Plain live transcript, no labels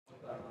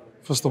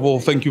First of all,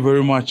 thank you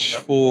very much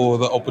for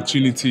the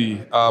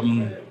opportunity.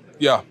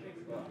 Yeah,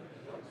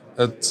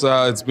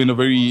 it's been a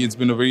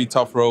very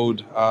tough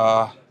road.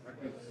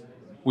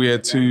 We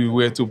had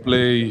to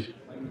play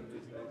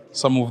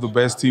some of the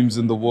best teams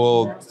in the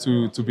world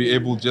to be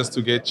able just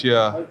to get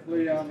here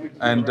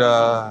and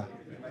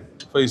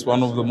face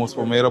one of the most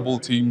formidable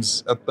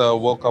teams at the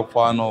World Cup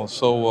final.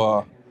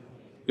 So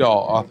yeah,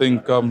 I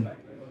think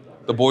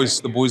the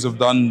boys have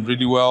done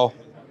really well.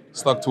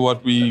 Stuck to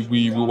what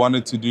we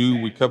wanted to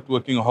do. We kept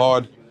working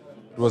hard.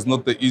 It was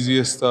not the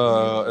easiest.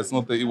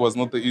 It was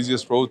not the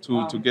easiest road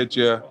to get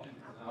here.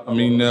 I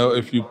mean,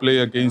 if you play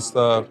against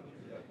the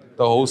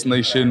host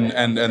nation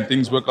and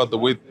things work out the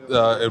way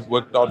it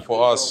worked out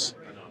for us,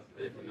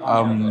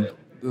 um,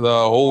 the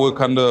whole world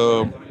kind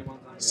of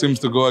seems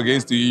to go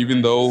against you,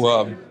 even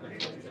though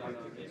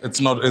it's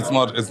not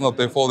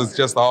their fault. It's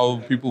just how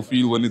people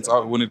feel when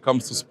it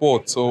comes to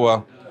sport.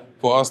 So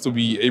for us to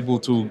be able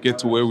to get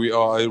to where we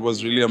are, it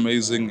was really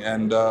amazing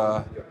and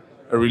a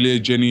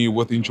journey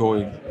worth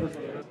enjoying.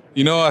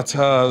 You know what?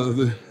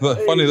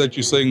 Funny that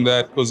you're saying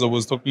that because I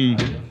was talking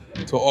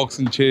to Ox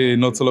and Che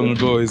not so long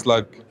ago. It's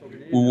like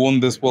we won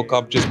this World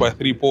Cup just by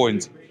 3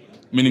 points,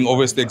 meaning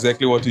obviously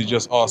exactly what you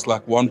just asked,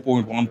 like 1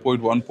 point, 1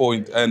 point, 1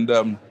 point.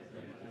 And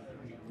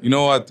you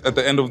know what? At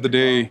the end of the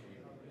day,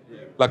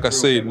 like I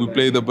said, we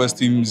play the best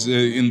teams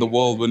in the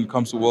world when it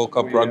comes to World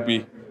Cup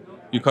rugby.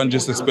 You can't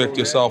just expect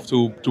yourself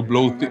to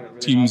blow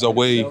teams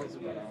away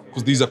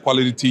because these are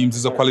quality teams,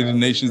 these are quality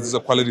nations, these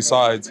are quality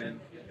sides.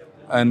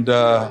 And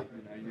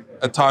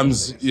at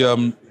times,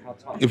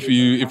 if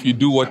you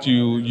do what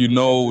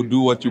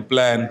do what you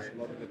plan,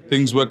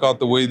 things work out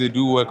the way they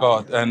do work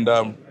out. And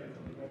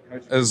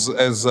as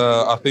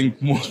I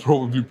think most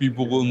probably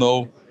people will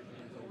know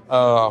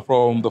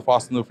from the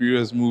Fast and the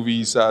Furious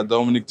movies,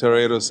 Dominic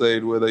Toretto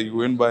said, whether you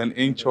win by an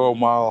inch or a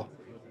mile,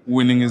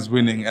 winning is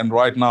winning. And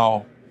right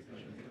now,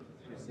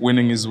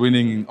 winning is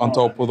winning on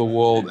top of the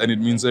world, and it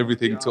means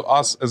everything to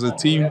us as a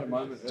team,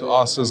 to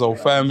us as our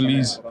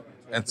families,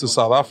 and to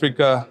South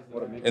Africa,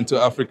 and to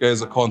Africa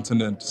as a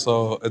continent.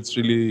 So it's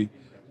really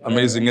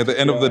amazing. At the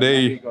end of the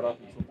day,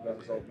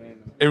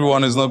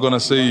 everyone is not going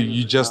to say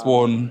you just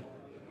won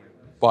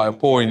by a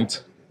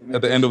point.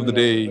 At the end of the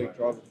day,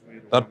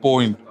 that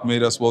point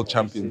made us world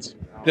champions.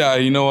 Yeah,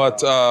 you know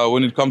what?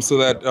 When it comes to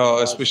that,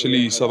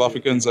 especially South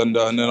Africans and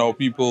our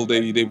people,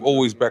 they've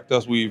always backed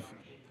us.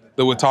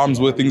 There were times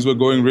where things were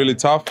going really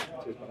tough,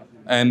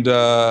 and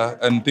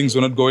things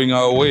were not going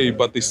our way,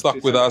 but they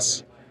stuck with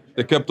us.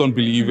 They kept on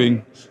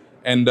believing,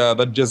 and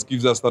that just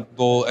gives us that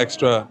little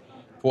extra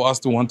for us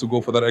to want to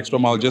go for that extra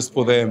mile just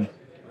for them,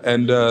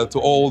 and to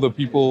all the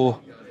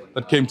people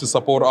that came to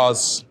support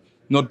us,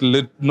 not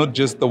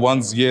just the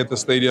ones here at the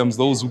stadiums,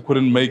 those who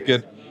couldn't make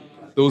it,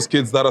 those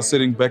kids that are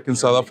sitting back in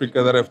South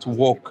Africa that have to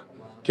walk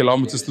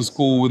kilometers to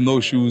school with no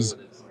shoes,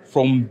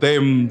 from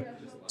them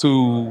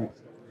to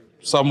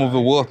some of the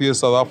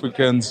wealthiest South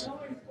Africans,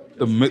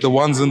 the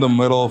ones in the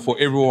middle, for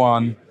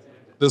everyone,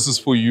 this is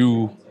for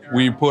you.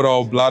 We put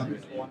our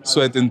blood,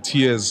 sweat, and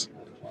tears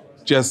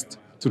just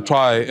to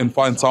try and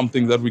find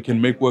something that we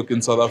can make work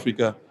in South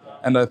Africa.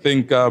 And I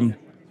think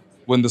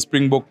when the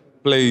Springbok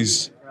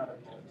plays,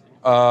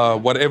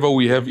 whatever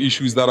we have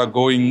issues that are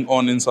going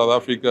on in South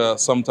Africa,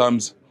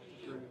 sometimes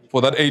for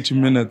that 80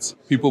 minutes,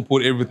 people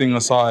put everything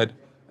aside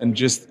and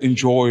just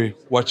enjoy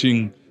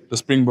watching the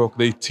Springbok,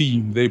 their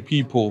team, their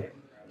people.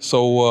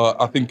 So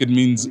I think it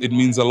means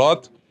a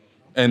lot,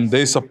 and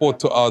their support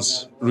to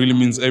us really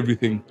means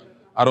everything.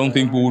 I don't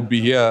think we would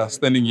be here,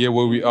 standing here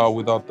where we are,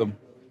 without them.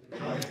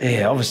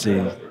 Yeah,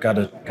 obviously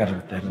gutted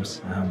with them.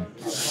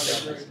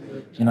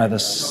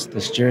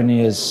 This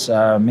journey has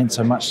meant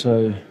so much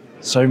to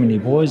so many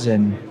boys,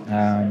 and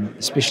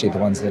especially the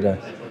ones that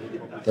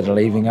are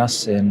leaving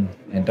us and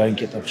don't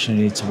get the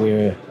opportunity to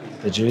wear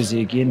the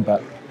jersey again.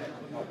 But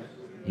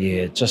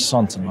yeah, just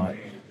on tonight.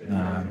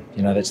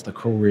 That's the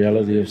cruel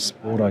reality of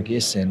sport, I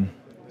guess, and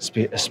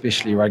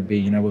especially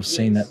rugby. We've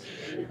seen that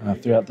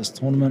throughout this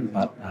tournament,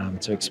 but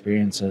to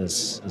experience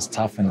is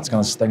tough, and it's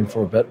going to sting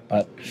for a bit.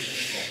 But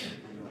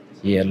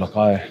yeah, look,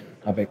 I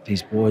back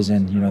these boys,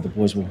 and the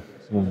boys will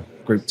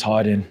group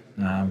tight and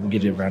we'll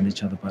get it around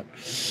each other. But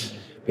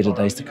better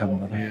days to come.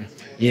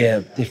 Yeah,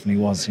 it definitely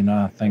was.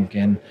 I think,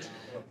 and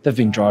they've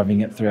been driving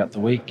it throughout the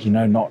week.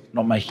 Not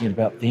making it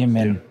about them,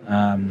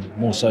 and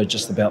more so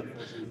just about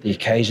the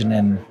occasion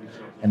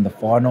and the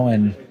final.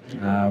 And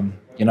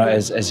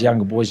as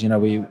younger boys,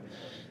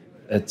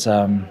 it's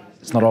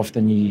not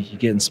often you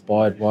get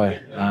inspired by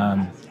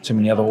too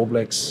many other All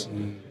Blacks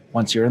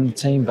once you're in the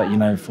team. But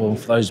for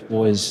those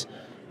boys,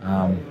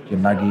 your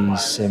Nuggies,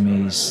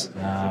 Sammys,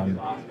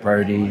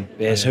 Brody,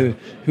 Bears,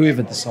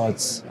 whoever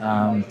decides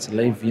to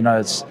leave,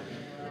 it's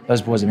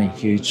those boys have been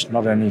huge,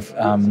 not only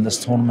in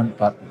this tournament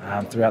but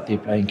throughout their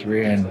playing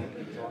career.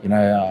 And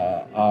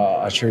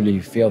I truly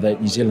feel that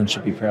New Zealand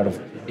should be proud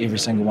of every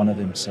single one of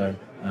them. So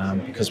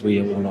because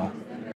we all are.